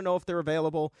service. I don't know if they're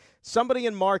available. Somebody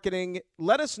in marketing,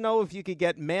 let us know if you could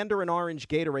get Mandarin orange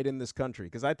Gatorade in this country,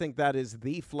 because I think that is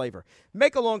the flavor.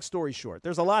 Make a long story short,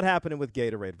 there's a lot happening with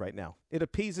Gatorade right now. It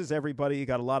appeases everybody. You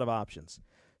got a lot of options.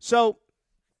 So,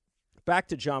 back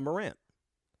to John Morant.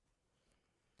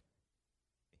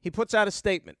 He puts out a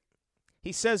statement.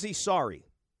 He says he's sorry.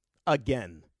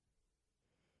 Again.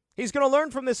 He's going to learn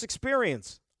from this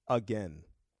experience. Again.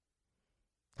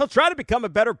 He'll try to become a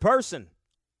better person.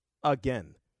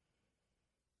 Again.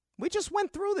 We just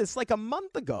went through this like a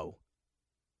month ago.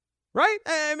 Right?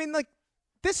 I mean,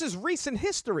 this is recent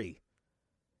history.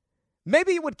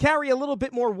 Maybe it would carry a little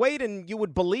bit more weight and you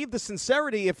would believe the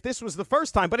sincerity if this was the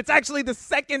first time, but it's actually the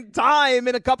second time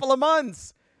in a couple of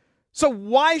months. So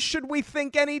why should we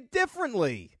think any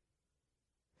differently?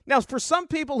 Now, for some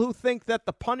people who think that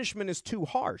the punishment is too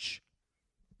harsh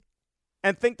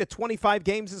and think that 25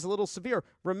 games is a little severe,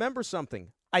 remember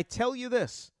something. I tell you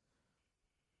this.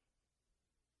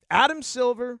 Adam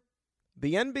Silver,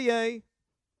 the NBA,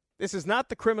 this is not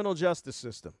the criminal justice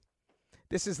system.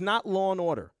 This is not law and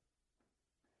order.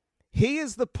 He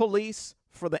is the police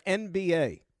for the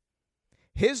NBA.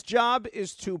 His job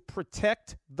is to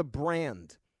protect the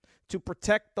brand, to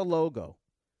protect the logo.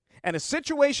 And a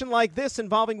situation like this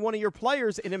involving one of your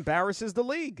players, it embarrasses the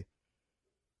league.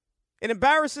 It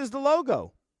embarrasses the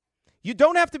logo. You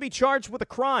don't have to be charged with a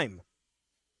crime,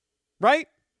 right?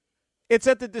 It's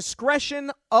at the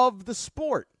discretion of the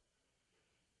sport.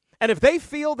 And if they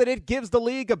feel that it gives the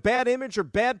league a bad image or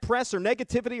bad press or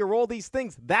negativity or all these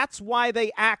things, that's why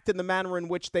they act in the manner in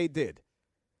which they did.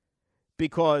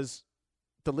 Because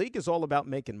the league is all about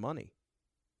making money.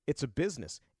 It's a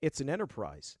business. It's an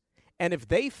enterprise. And if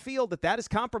they feel that that is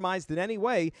compromised in any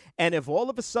way, and if all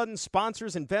of a sudden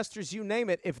sponsors, investors, you name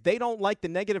it, if they don't like the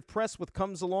negative press what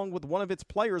comes along with one of its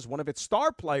players, one of its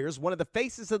star players, one of the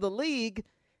faces of the league,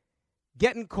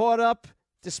 getting caught up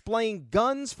displaying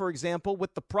guns, for example,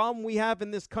 with the problem we have in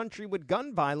this country with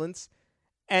gun violence,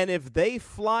 and if they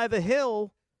fly the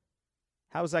hill,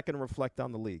 how is that going to reflect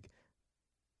on the league?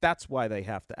 That's why they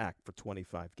have to act for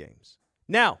 25 games.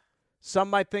 Now,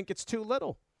 some might think it's too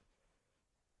little.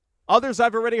 Others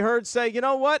I've already heard say, you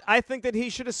know what? I think that he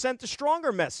should have sent a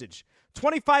stronger message.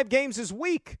 25 games is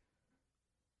weak.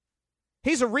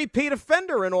 He's a repeat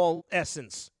offender in all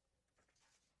essence.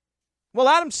 Well,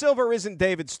 Adam Silver isn't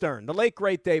David Stern, the late,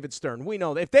 great David Stern. We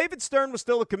know that. If David Stern was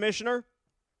still the commissioner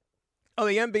of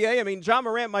the NBA, I mean, John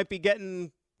Morant might be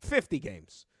getting 50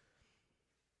 games.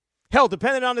 Hell,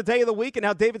 depending on the day of the week and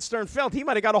how David Stern felt, he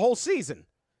might have got a whole season.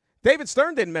 David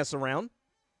Stern didn't mess around.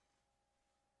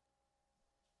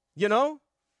 You know?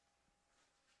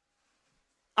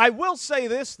 I will say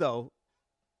this, though,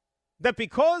 that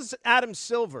because Adam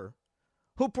Silver,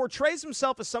 who portrays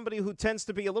himself as somebody who tends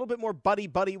to be a little bit more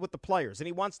buddy-buddy with the players, and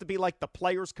he wants to be like the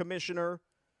players' commissioner,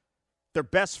 their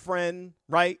best friend,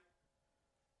 right?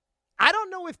 I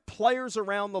don't know if players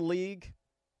around the league,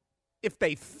 if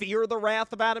they fear the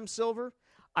wrath of Adam Silver.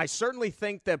 I certainly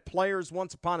think that players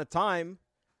once upon a time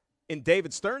in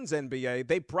David Stern's NBA,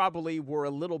 they probably were a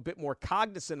little bit more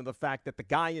cognizant of the fact that the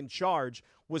guy in charge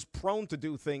was prone to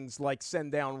do things like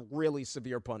send down really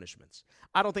severe punishments.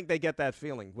 I don't think they get that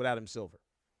feeling with Adam Silver.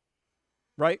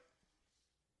 Right?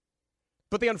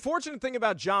 But the unfortunate thing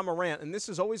about Ja Morant, and this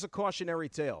is always a cautionary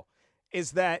tale,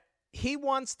 is that he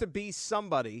wants to be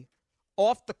somebody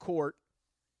off the court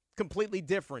completely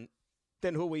different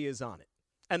than who he is on it.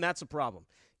 And that's a problem.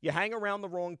 You hang around the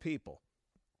wrong people.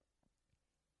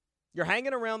 You're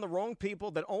hanging around the wrong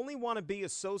people that only want to be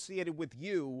associated with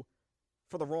you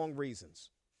for the wrong reasons.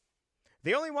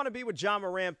 They only want to be with Ja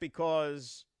Morant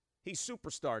because he's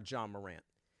superstar Ja Morant.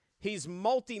 He's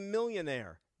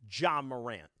multimillionaire Ja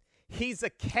Morant. He's a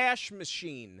cash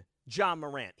machine Ja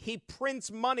Morant. He prints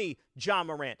money Ja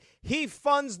Morant. He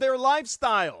funds their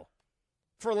lifestyle,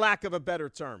 for lack of a better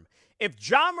term. If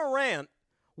Ja Morant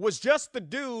was just the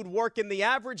dude working the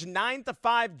average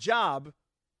 9-to-5 job,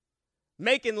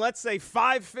 making, let's say,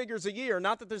 5 figures a year,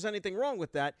 not that there's anything wrong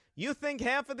with that, you think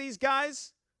half of these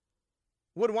guys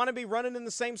would want to be running in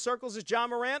the same circles as Ja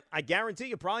Morant? I guarantee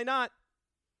you, probably not.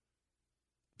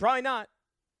 Probably not.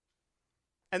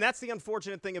 And that's the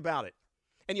unfortunate thing about it.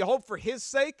 And you hope for his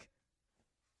sake,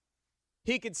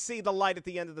 he could see the light at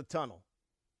the end of the tunnel.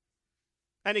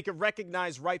 And he could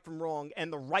recognize right from wrong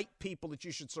and the right people that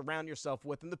you should surround yourself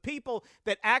with and the people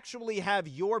that actually have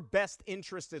your best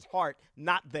interest at heart,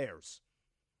 not theirs.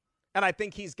 And I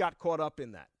think he's got caught up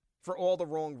in that for all the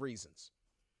wrong reasons.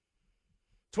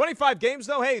 25 games,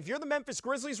 though, hey, if you're the Memphis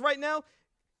Grizzlies right now,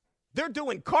 they're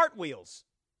doing cartwheels.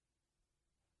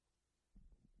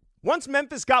 Once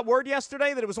Memphis got word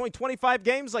yesterday that it was only 25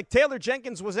 games, like Taylor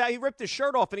Jenkins was out, he ripped his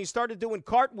shirt off and he started doing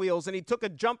cartwheels and he took a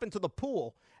jump into the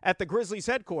pool at the Grizzlies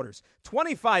headquarters.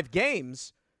 25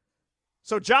 games.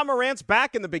 So Ja Morant's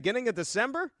back in the beginning of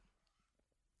December?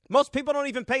 Most people don't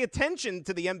even pay attention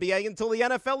to the NBA until the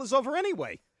NFL is over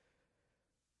anyway.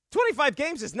 25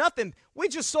 games is nothing. We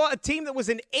just saw a team that was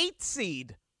an 8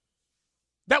 seed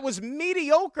that was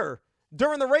mediocre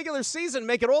during the regular season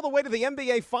make it all the way to the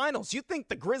NBA Finals. You think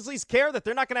the Grizzlies care that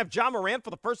they're not going to have Ja Morant for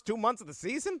the first 2 months of the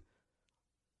season?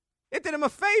 It did him a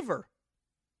favor.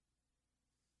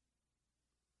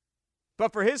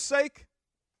 But for his sake,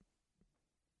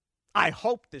 I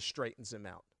hope this straightens him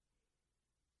out.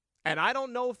 And I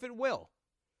don't know if it will.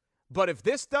 But if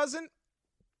this doesn't,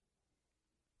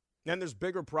 then there's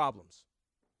bigger problems.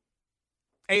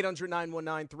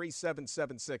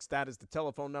 800-919-3776. That is the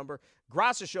telephone number.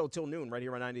 Grassa Show till noon right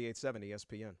here on 98.7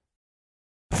 ESPN.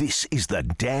 This is the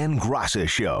Dan Grassa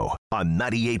Show on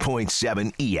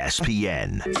 98.7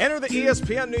 ESPN. Enter the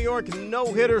ESPN New York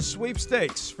no-hitter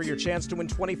sweepstakes for your chance to win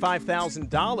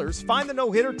 $25,000. Find the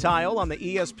no-hitter tile on the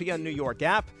ESPN New York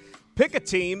app. Pick a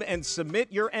team and submit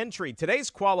your entry.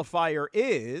 Today's qualifier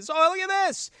is, oh, look at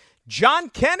this, John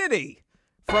Kennedy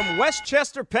from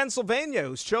Westchester, Pennsylvania,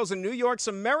 who's chosen New York's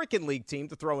American League team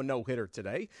to throw a no-hitter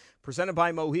today. Presented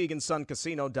by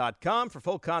MoheganSunCasino.com. For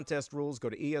full contest rules, go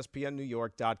to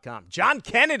ESPNNewYork.com. John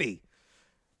Kennedy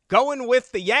going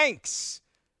with the Yanks.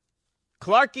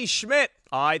 Clarky Schmidt.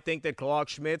 I think that Clark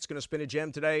Schmidt's going to spin a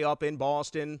gem today up in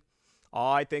Boston.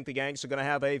 I think the Yanks are going to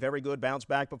have a very good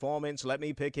bounce-back performance. Let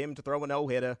me pick him to throw a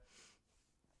no-hitter.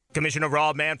 Commissioner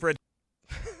Rob Manfred.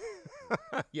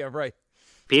 Yeah, right.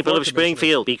 People of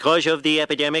Springfield, because of the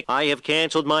epidemic, I have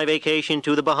canceled my vacation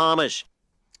to the Bahamas.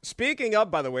 Speaking of,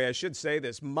 by the way, I should say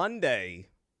this. Monday,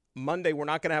 we're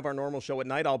not going to have our normal show at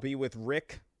night. I'll be with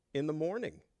Rick in the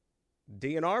morning.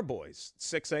 DNR boys,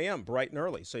 6 a.m., bright and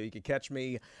early. So you can catch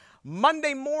me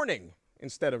Monday morning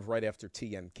instead of right after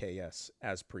TNKS,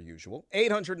 as per usual.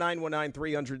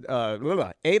 800-919-300,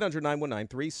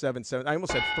 800-919-377. I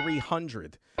almost said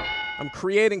 300. I'm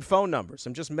creating phone numbers.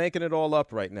 I'm just making it all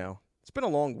up right now. It's been a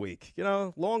long week,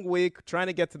 long week, trying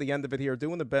to get to the end of it here,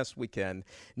 doing the best we can.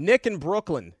 Nick in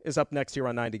Brooklyn is up next here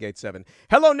on 98.7.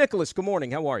 Hello, Nicholas. Good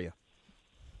morning. How are you?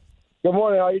 Good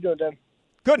morning. How are you doing, Dan?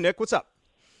 Good, Nick. What's up?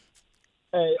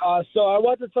 Hey, so I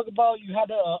wanted to talk about, you had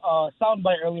a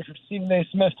soundbite earlier from Stephen A.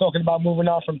 Smith talking about moving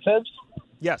on from Tibbs.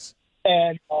 Yes.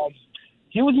 And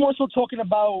he was more so talking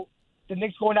about the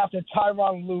Knicks going after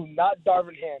Tyronn Lue, not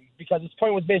Darvin Ham, because his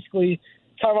point was basically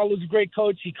Tyronn Lue's a great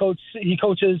coach. He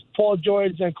coaches Paul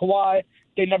George and Kawhi.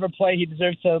 They never play. He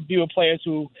deserves to be with players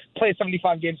who play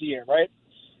 75 games a year, right?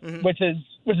 Mm-hmm. Which is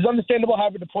understandable.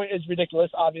 However, the point is ridiculous.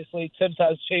 Obviously, Tibbs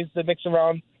has chased the Knicks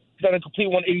around, done a complete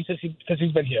 180 since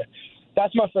he's been here.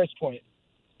 That's my first point.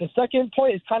 The second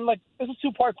point is kind of like, it's a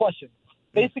two-part question.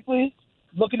 Basically,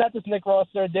 looking at this Knicks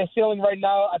roster, their ceiling right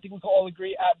now, I think we can all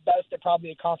agree at best they're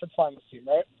probably a conference finals team,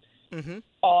 right? Mm-hmm.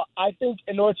 I think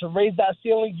in order to raise that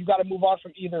ceiling, you got to move on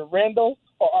from either Randall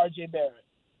or R.J. Barrett.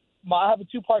 I have a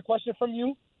two-part question from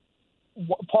you.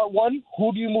 Part one,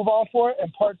 who do you move on for?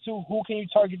 And part two, who can you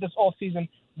target this offseason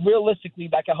realistically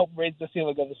that can help raise the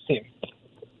ceiling of this team?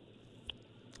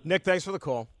 Nick, thanks for the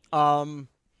call.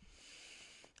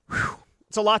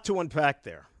 It's a lot to unpack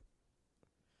there.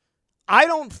 I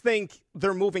don't think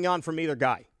they're moving on from either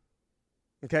guy.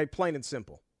 Okay, plain and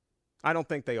simple. I don't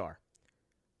think they are.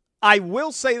 I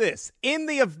will say this. In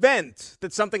the event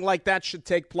that something like that should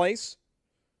take place,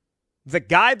 the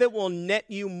guy that will net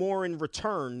you more in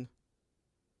return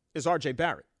is R.J.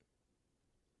 Barrett.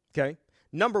 Okay?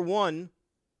 Number one,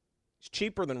 he's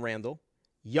cheaper than Randall,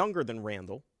 younger than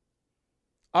Randall,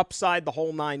 upside the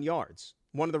whole 9 yards.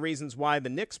 One of the reasons why the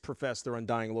Knicks profess their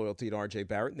undying loyalty to R.J.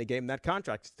 Barrett, and they gave him that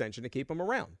contract extension to keep him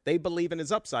around. They believe in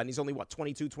his upside, and he's only,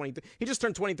 22, 23? He just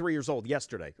turned 23 years old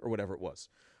yesterday, or whatever it was.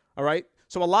 All right?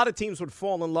 So a lot of teams would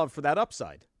fall in love for that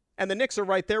upside, and the Knicks are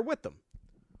right there with them.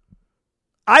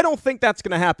 I don't think that's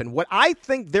going to happen. What I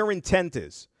think their intent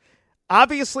is,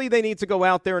 obviously they need to go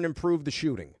out there and improve the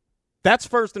shooting. That's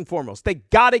first and foremost. They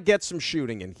got to get some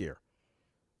shooting in here.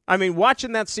 I mean,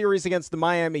 watching that series against the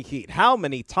Miami Heat, how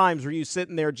many times were you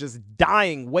sitting there just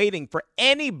dying, waiting for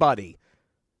anybody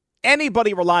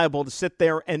reliable to sit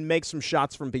there and make some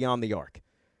shots from beyond the arc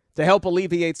to help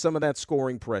alleviate some of that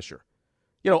scoring pressure?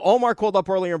 You know, Omar called up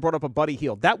earlier and brought up a Buddy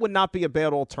Hield. That would not be a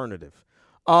bad alternative.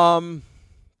 During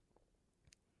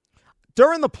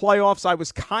the playoffs, I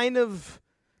was kind of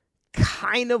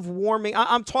warming.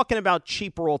 I'm talking about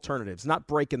cheaper alternatives, not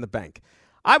breaking the bank.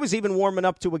 I was even warming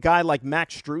up to a guy like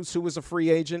Max Strus, who was a free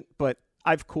agent, but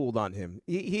I've cooled on him.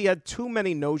 He had too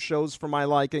many no-shows for my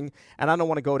liking, and I don't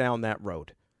want to go down that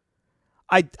road.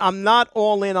 I'm not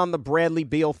all in on the Bradley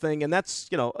Beal thing, and that's,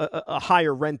 you know, a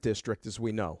higher rent district, as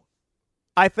we know.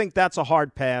 I think that's a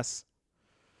hard pass.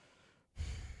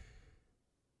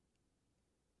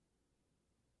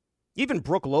 Even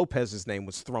Brook Lopez's name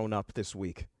was thrown up this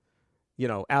week, you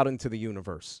know, out into the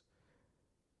universe.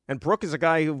 And Brook is a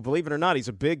guy who, believe it or not, he's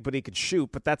a big, but he could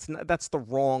shoot, but that's the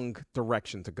wrong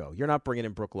direction to go. You're not bringing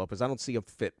in Brook Lopez. I don't see a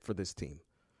fit for this team.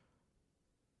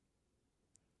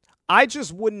 I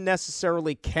just wouldn't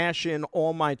necessarily cash in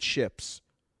all my chips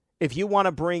if you want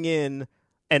to bring in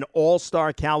an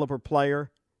all-star caliber player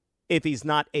if he's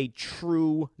not a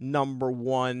true number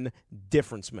one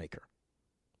difference maker,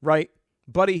 right?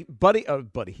 Buddy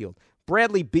Hield.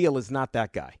 Bradley Beal is not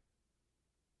that guy.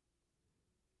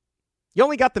 You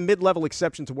only got the mid-level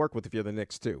exception to work with if you're the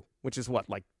Knicks too, which is what,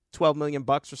 like $12 million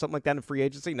or something like that in free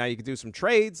agency. Now you can do some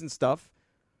trades and stuff,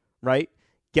 right?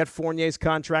 Get Fournier's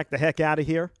contract the heck out of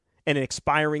here, and an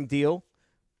expiring deal.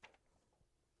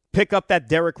 Pick up that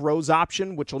Derrick Rose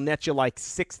option, which will net you like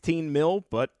 $16 million,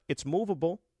 but it's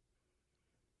movable.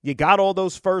 You got all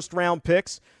those first-round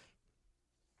picks.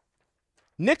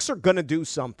 Knicks are going to do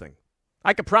something.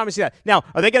 I can promise you that. Now,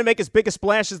 are they going to make as big a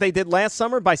splash as they did last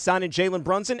summer by signing Jalen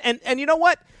Brunson? And you know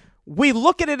what? We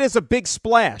look at it as a big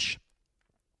splash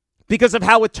because of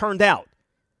how it turned out.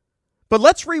 But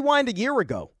let's rewind a year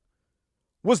ago.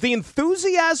 Was the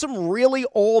enthusiasm really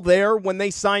all there when they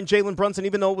signed Jalen Brunson,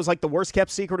 even though it was like the worst-kept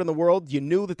secret in the world? You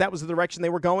knew that was the direction they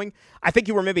were going? I think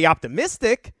you were maybe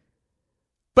optimistic,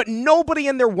 but nobody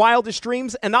in their wildest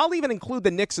dreams, and I'll even include the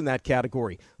Knicks in that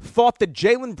category, thought that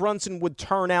Jalen Brunson would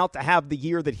turn out to have the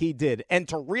year that he did and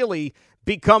to really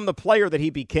become the player that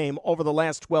he became over the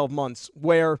last 12 months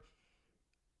where,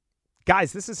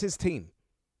 guys, this is his team.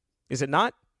 Is it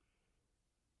not?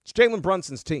 It's Jalen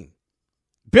Brunson's team.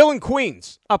 Bill in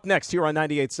Queens, up next here on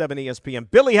 98.7 ESPN.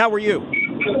 Billy, how are you?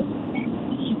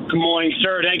 Good morning,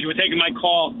 sir. Thank you for taking my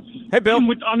call. Hey, Bill.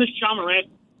 On this Ja Morant,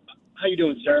 how you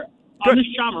doing, sir? Good. On this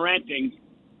Ja Morant thing,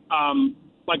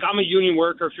 like I'm a union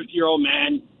worker, 50-year-old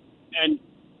man, and,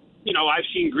 you know, I've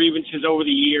seen grievances over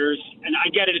the years, and I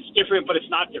get it, it's different, but it's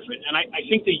not different. And I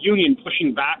think the union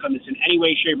pushing back on this in any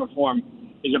way, shape, or form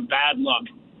is a bad look.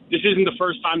 This isn't the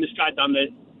first time this guy's done this.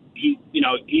 He's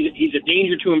a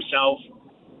danger to himself.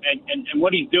 And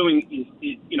what he's doing is,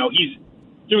 you know, he's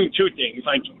doing two things.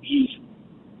 Like he's,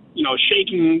 you know,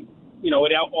 shaking, you know,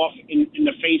 it out off in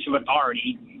the face of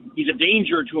authority. He's a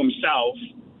danger to himself,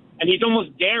 and he's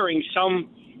almost daring some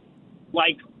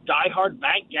like diehard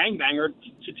gangbanger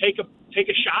to take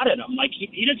a shot at him. Like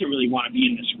he doesn't really want to be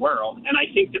in this world. And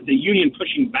I think that the union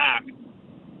pushing back,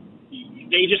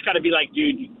 they just got to be like,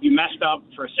 dude, you messed up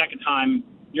for a second time.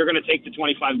 You're going to take the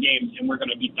 25 games, and we're going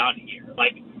to be done here.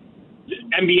 Like.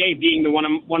 NBA being one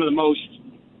of the most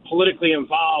politically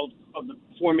involved of the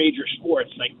four major sports,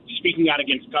 like speaking out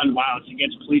against gun violence,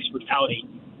 against police brutality,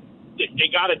 they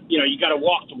got to, you know, you got to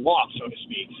walk the walk, so to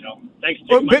speak. So thanks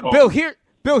for taking my call.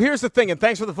 Bill, here's the thing, and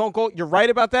thanks for the phone call. You're right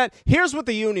about that. Here's what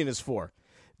the union is for.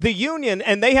 The union,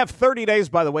 and they have 30 days,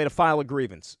 by the way, to file a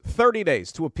grievance. 30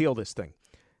 days to appeal this thing.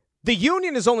 The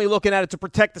union is only looking at it to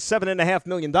protect the $7.5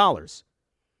 million.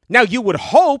 Now, you would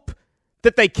hope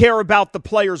that they care about the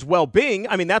players' well-being.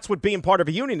 I mean, that's what being part of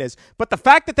a union is. But the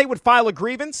fact that they would file a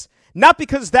grievance, not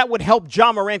because that would help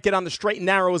Ja Morant get on the straight and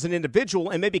narrow as an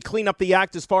individual and maybe clean up the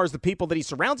act as far as the people that he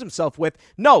surrounds himself with.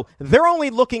 No, they're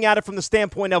only looking at it from the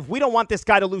standpoint of we don't want this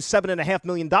guy to lose $7.5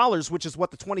 million, which is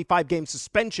what the 25-game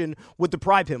suspension would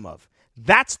deprive him of.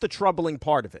 That's the troubling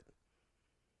part of it.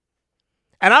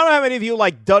 And I don't know how many of you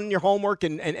done your homework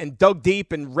and dug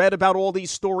deep and read about all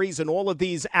these stories and all of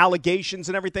these allegations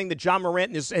and everything that Ja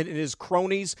Morant and his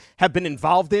cronies have been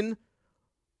involved in,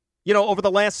 over the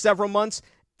last several months.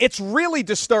 It's really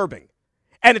disturbing.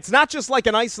 And it's not just like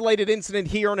an isolated incident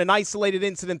here and an isolated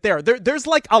incident there. There's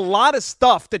a lot of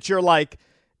stuff that you're like,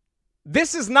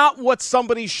 this is not what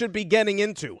somebody should be getting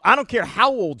into. I don't care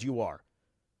how old you are.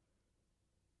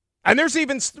 And there's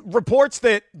even reports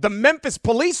that the Memphis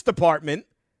Police Department,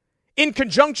 in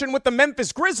conjunction with the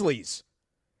Memphis Grizzlies,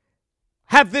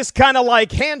 have this kind of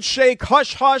handshake,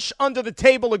 hush-hush,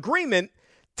 under-the-table agreement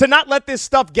to not let this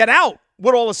stuff get out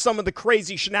with all of some of the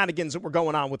crazy shenanigans that were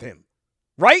going on with him.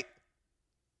 Right?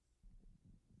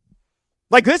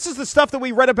 This is the stuff that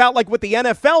we read about with the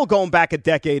NFL going back a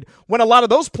decade when a lot of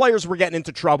those players were getting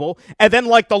into trouble, and then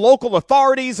the local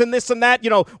authorities and this and that,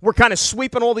 were kind of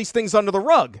sweeping all these things under the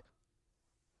rug.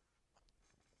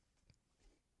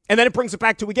 And then it brings it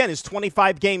back to, again, is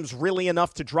 25 games really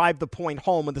enough to drive the point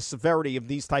home of the severity of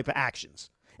these type of actions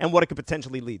and what it could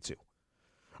potentially lead to?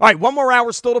 All right, one more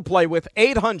hour still to play with.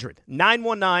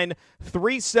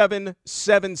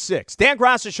 800-919-3776. Dan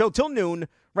Graca Show till noon,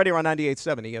 right here on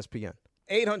 98.7 ESPN.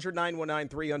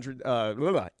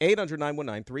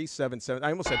 800-919-3777.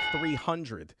 I almost said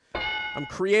 300. I'm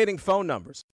creating phone numbers.